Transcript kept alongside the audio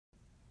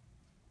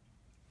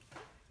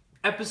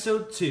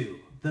Episode 2,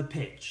 The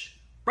Pitch,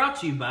 brought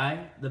to you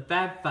by the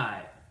Fab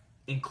Five,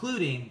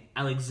 including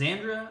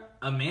Alexandra,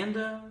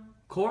 Amanda,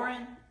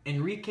 Corin,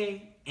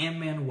 Enrique, and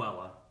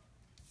Manuela.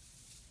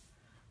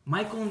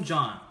 Michael and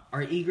John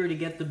are eager to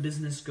get the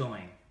business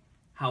going.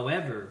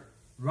 However,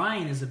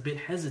 Ryan is a bit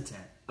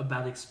hesitant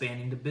about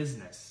expanding the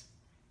business.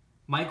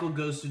 Michael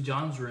goes to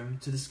John's room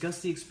to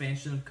discuss the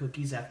expansion of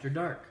Cookies After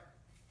Dark.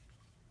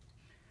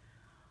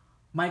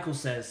 Michael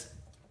says,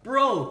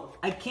 "Bro,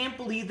 I can't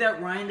believe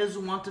that Ryan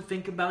doesn't want to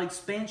think about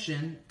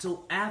expansion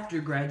till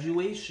after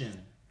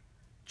graduation.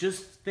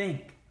 Just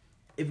think,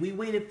 if we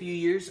wait a few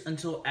years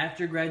until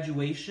after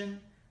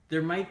graduation,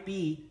 there might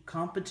be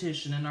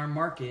competition in our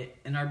market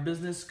and our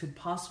business could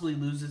possibly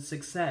lose its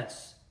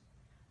success."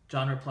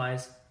 John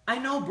replies, "I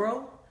know,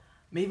 bro.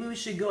 Maybe we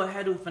should go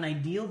ahead with an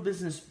ideal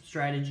business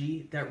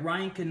strategy that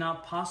Ryan could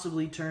not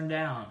possibly turn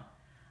down.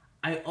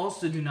 I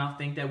also do not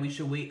think that we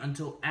should wait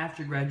until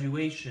after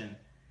graduation.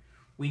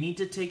 We need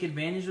to take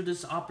advantage of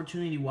this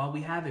opportunity while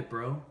we have it,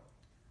 bro."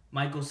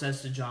 Michael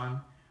says to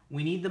John,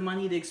 "We need the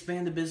money to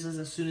expand the business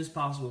as soon as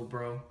possible,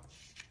 bro."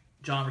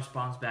 John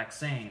responds back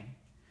saying,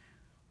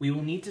 "We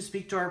will need to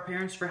speak to our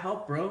parents for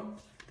help, bro.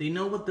 They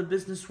know what the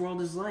business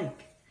world is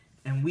like,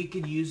 and we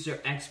could use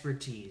their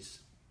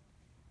expertise."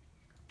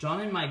 John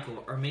and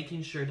Michael are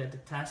making sure that the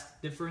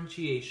task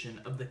differentiation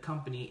of the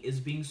company is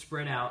being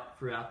spread out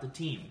throughout the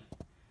team.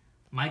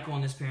 Michael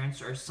and his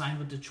parents are assigned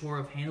with the chore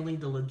of handling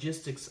the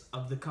logistics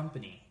of the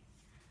company.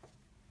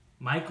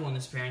 Michael and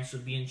his parents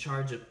would be in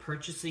charge of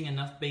purchasing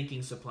enough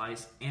baking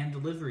supplies and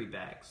delivery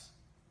bags,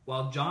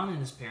 while John and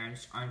his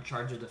parents are in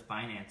charge of the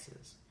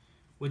finances,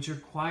 which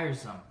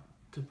requires them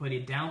to put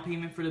a down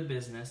payment for the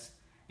business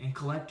and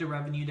collect the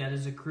revenue that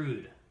is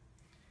accrued.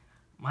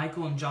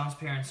 Michael and John's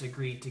parents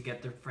agreed to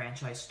get their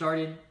franchise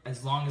started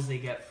as long as they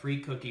get free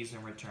cookies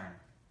in return.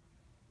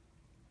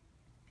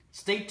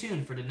 Stay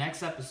tuned for the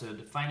next episode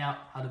to find out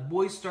how the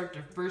boys start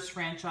their first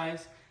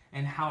franchise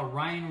and how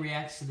Ryan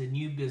reacts to the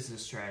new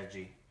business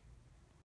strategy.